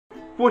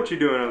What you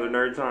doing, other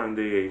nerds? I'm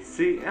the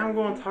AC, and I'm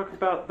going to talk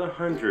about The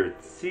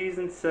 100,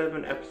 Season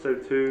 7,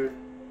 Episode 2,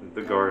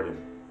 The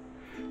Garden.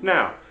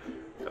 Now,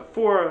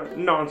 for a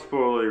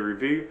non-spoiler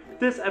review,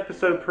 this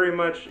episode pretty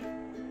much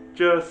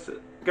just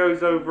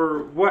goes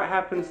over what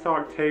happens to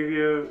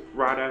Octavia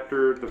right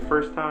after the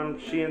first time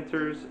she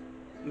enters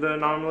the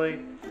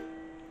anomaly,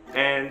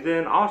 and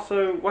then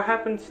also what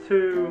happens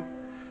to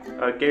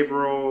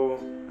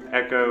Gabriel,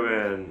 Echo,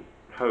 and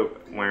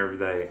Hope whenever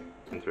they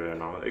enter the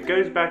anomaly. It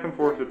goes back and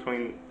forth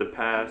between the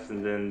past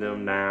and then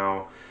them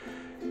now.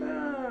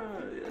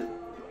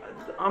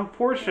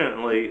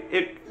 Unfortunately,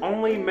 it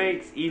only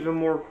makes even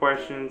more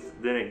questions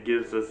than it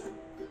gives us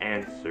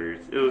answers.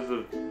 It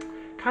was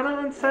kind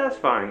of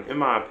unsatisfying, in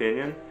my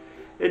opinion.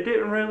 It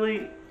didn't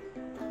really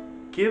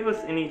give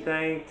us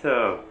anything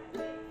to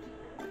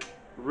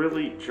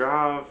really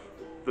drive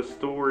the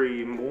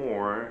story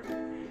more.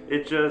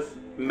 It just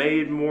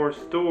made more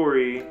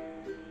story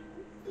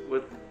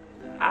with,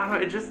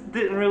 it just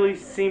didn't really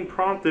seem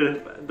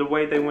prompted the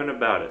way they went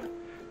about it.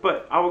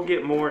 But I will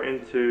get more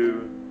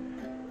into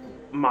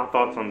my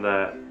thoughts on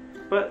that.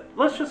 But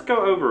let's just go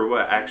over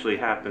what actually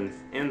happens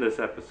in this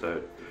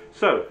episode.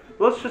 So,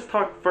 let's just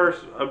talk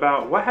first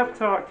about what happened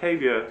to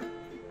Octavia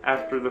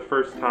after the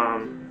first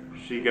time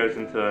she goes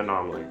into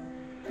anomaly.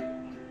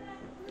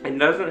 It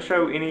doesn't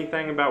show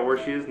anything about where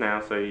she is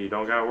now, so you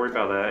don't gotta worry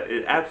about that.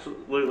 It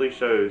absolutely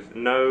shows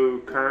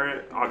no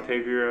current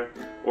Octavia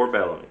or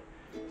Bellamy.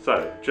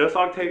 So, just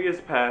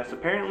Octavia's past.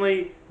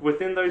 Apparently,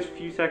 within those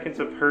few seconds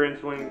of her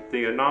entering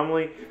the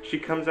anomaly, she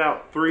comes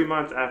out 3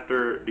 months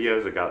after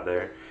Dioza got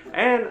there.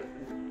 And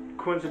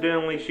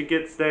coincidentally, she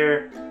gets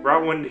there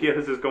right when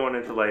Dioza's going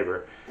into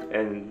labor.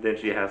 And then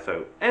she has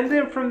Hope. And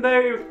then from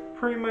there,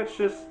 pretty much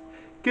just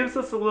gives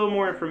us a little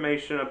more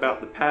information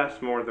about the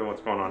past more than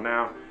what's going on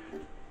now.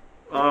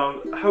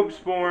 Hope's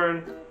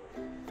born.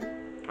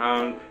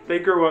 They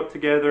grew up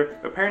together.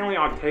 Apparently,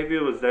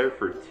 Octavia was there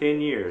for 10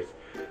 years.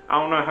 I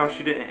don't know how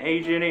she didn't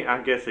age any.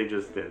 I guess they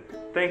just didn't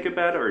think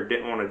about it or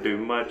didn't want to do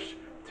much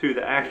to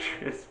the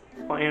actress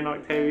playing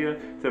Octavia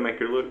to make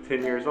her look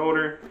 10 years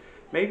older.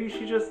 Maybe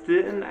she just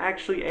didn't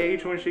actually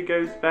age when she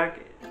goes back.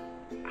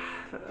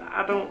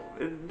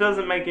 It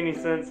doesn't make any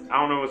sense. I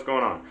don't know what's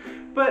going on.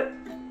 But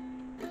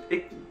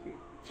it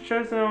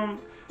shows them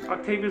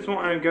Octavia's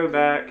wanting to go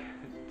back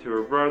to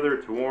her brother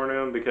to warn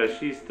him because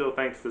she still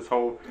thinks this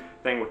whole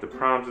thing with the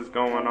proms is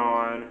going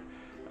on.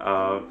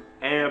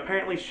 And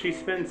apparently she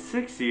spends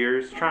 6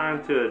 years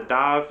trying to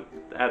dive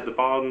at the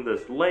bottom of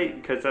this lake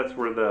because that's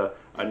where the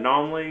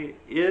anomaly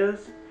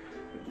is,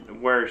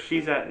 where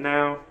she's at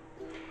now.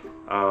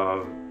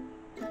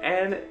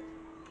 And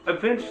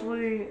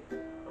eventually,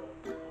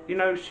 you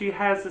know, she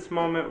has this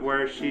moment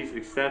where she's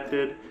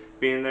accepted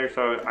being there.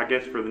 So I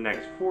guess for the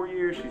next 4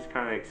 years, she's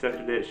kind of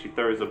accepted it. She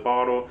throws a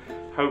bottle,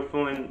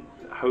 hoping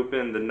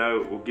the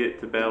note will get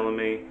to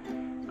Bellamy.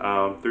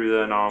 Through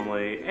the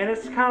anomaly, and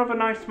it's kind of a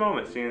nice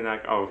moment seeing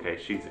like, oh, okay,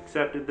 she's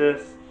accepted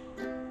this.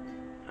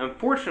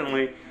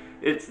 Unfortunately,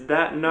 it's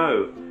that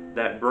note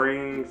that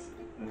brings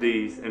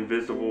these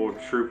invisible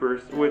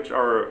troopers, which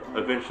are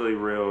eventually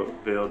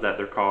revealed that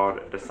they're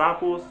called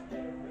disciples.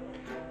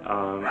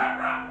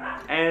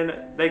 And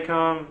they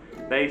come,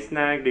 they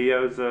snag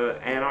Dioza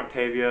and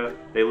Octavia,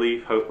 they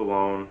leave Hope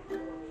alone.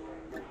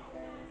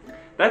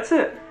 That's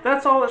it.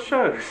 That's all it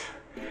shows.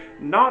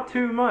 Not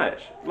too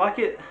much.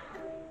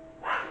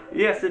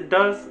 Yes, it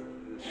does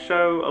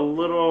show a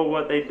little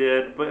what they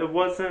did, but it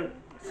wasn't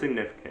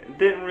significant. It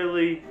didn't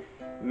really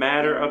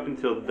matter up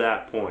until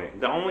that point.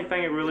 The only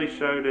thing it really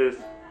showed is,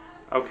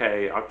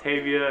 okay,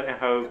 Octavia and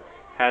Hope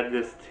had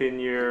this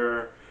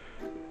 10-year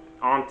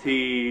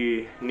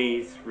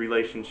auntie-niece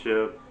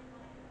relationship,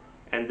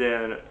 and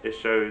then it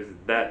shows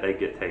that they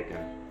get taken.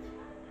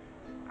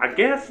 I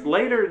guess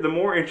later the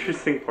more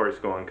interesting part's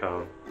going to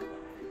come,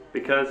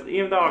 because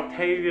even though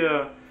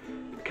Octavia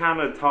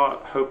kind of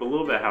taught Hope a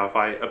little bit how to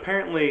fight,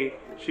 apparently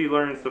she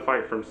learns to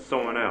fight from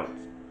someone else.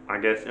 I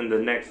guess in the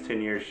next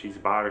 10 years she's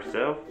by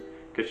herself,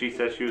 because she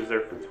says she was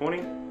there for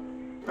 20.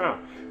 Oh.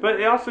 But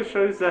it also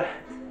shows that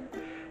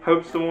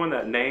Hope's the one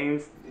that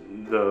names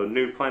the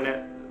new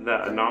planet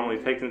that Anomaly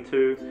takes them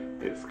to.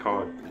 It's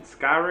called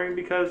Sky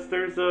because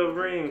there's a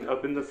ring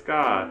up in the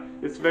sky.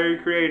 It's very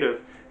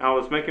creative. I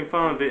was making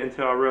fun of it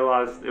until I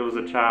realized it was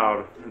a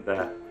child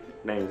that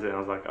names it. And I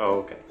was like,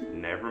 oh, okay,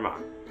 never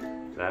mind.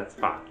 That's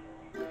fine.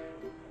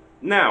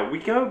 Now, we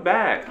go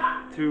back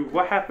to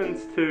what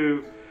happens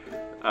to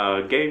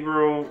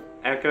Gabriel,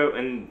 Echo,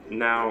 and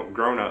now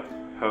grown-up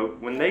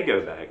Hope when they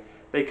go back.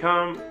 They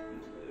come,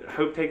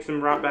 Hope takes them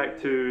right back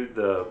to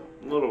the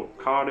little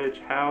cottage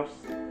house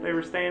they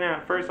were staying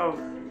at. First, I was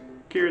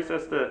curious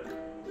as to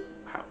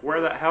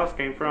where that house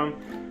came from.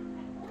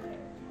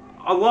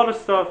 A lot of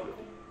stuff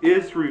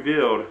is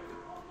revealed,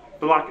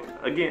 but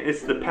again,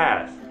 it's the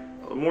past.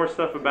 More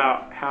stuff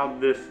about how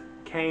this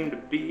came to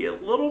be a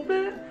little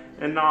bit,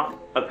 and not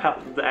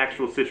about the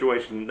actual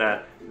situation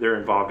that they're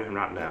involved in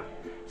right now.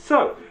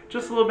 So,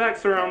 just a little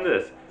backstory on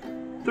this.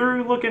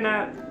 Through looking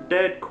at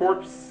dead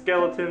corpse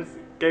skeletons,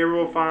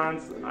 Gabriel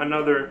finds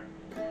another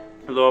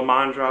a little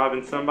mind drive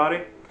in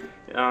somebody.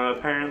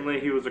 Apparently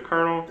he was a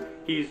colonel.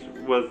 He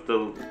was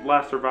the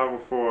last survivor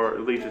for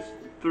Legis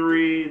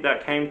 3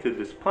 that came to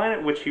this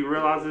planet, which he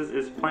realizes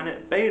is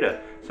planet Beta.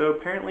 So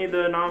apparently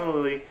the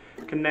anomaly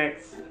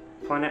connects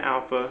planet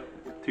Alpha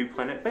to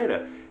planet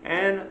Beta.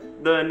 And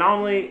the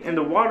anomaly in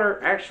the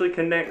water actually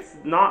connects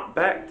not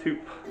back to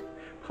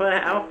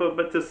planet Alpha,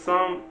 but to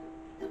some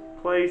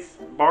place,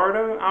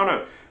 Bardo? I don't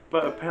know.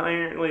 But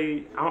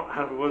apparently,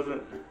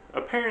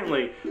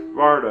 apparently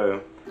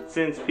Bardo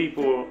sends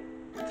people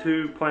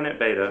to planet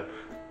Beta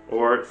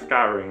or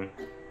Skyring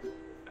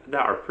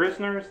that are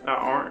prisoners, that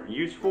aren't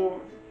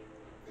useful.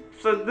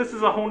 So this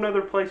is a whole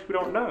nother place we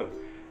don't know.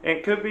 And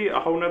it could be a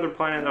whole nother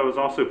planet that was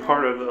also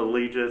part of a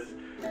Legis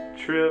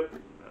trip.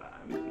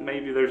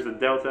 Maybe there's a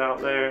Delta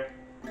out there.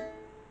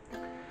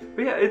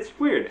 But yeah, it's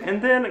weird.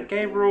 And then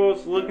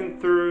Gabriel's looking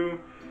through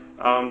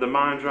the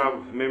mind drive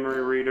with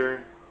memory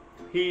reader.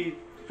 He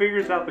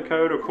figures out the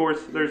code. Of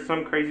course, there's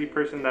some crazy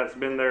person that's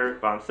been there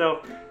by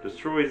himself,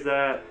 destroys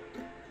that.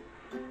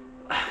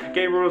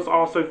 Gabriel's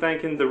also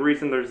thinking the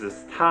reason there's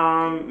this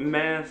time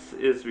mess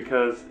is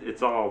because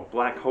it's all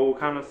black hole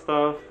kind of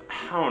stuff.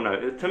 I don't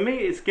know. To me,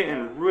 it's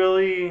getting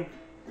really...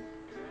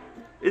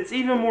 It's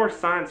even more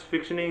science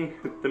fiction-y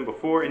than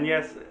before. And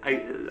yes,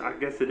 I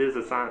guess it is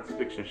a science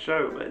fiction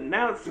show. But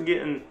now it's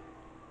getting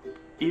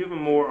even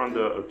more on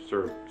the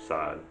absurd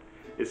side.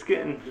 It's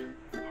getting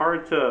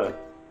hard to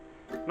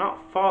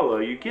not follow.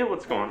 You get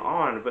what's going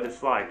on, but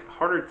it's like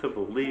harder to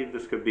believe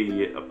this could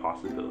be a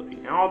possibility.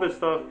 And all this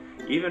stuff,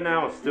 even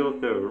now, is still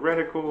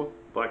theoretical.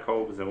 Black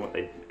holes and what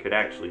they could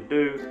actually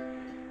do.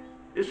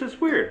 It's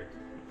just weird,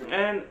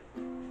 and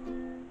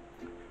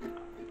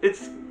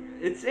it's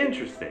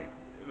interesting.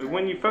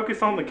 When you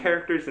focus on the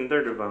characters and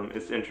their development,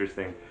 it's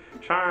interesting.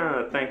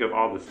 Trying to think of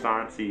all the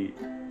sciencey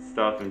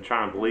stuff and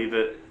trying to believe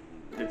it,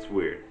 it's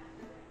weird.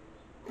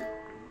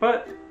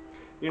 But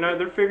you know,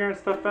 they're figuring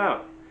stuff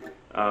out.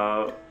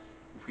 I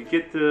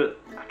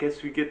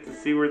guess we get to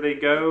see where they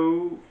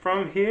go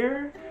from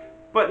here,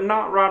 but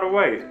not right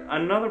away.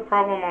 Another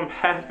problem I'm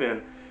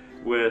having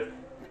with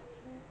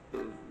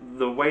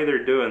the way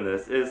they're doing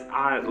this is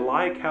I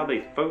like how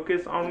they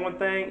focus on one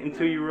thing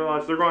until you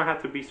realize they're going to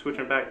have to be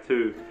switching back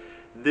to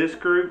this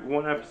group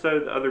one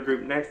episode, the other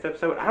group next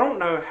episode. I don't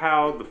know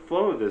how the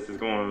flow of this is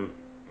going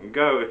to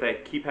go if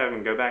they keep having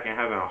to go back and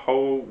having a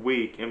whole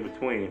week in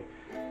between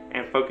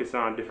and focus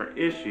on a different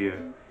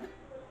issue.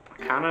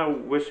 Kind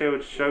of wish they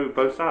would show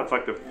both sides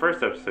like the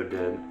first episode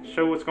did.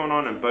 Show what's going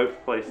on in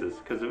both places,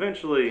 because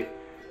eventually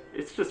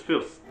it just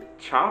feels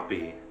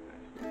choppy.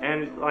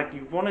 And like,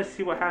 you want to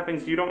see what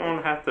happens. You don't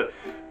want to have to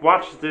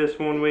watch this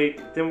one week,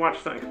 then watch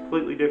something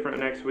completely different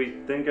next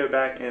week, then go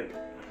back and...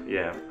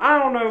 Yeah, I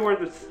don't know where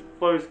this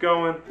flow's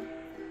going.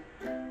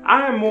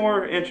 I am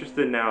more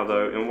interested now,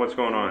 though, in what's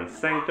going on in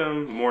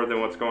Sanctum more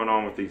than what's going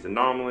on with these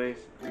anomalies.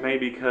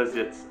 Maybe because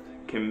it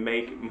can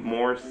make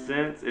more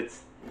sense. It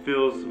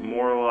feels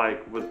more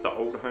like what the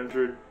old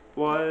 100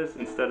 was,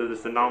 instead of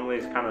this anomaly.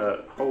 It's kind of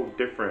a whole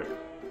different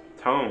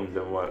tone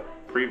than what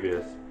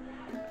previous.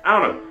 I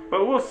don't know,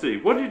 but we'll see.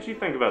 What did you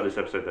think about this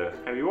episode, though?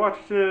 Have you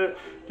watched it?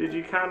 Did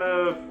you kind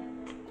of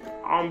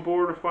on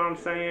board with what I'm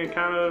saying,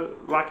 kind of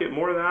like it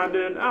more than I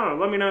did? I don't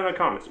know, let me know in the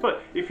comments.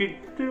 But if you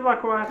do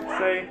like what I have to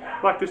say,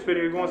 like this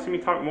video, if you want to see me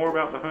talk more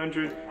about the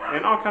 100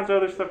 and all kinds of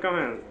other stuff, go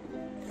ahead and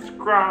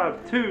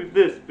subscribe to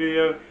this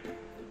video,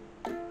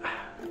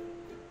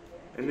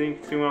 and then you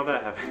can see when all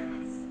that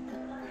happens.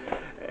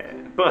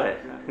 But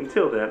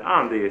until then,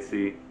 I'm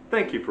DSC.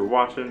 Thank you for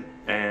watching,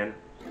 and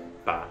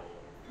bye.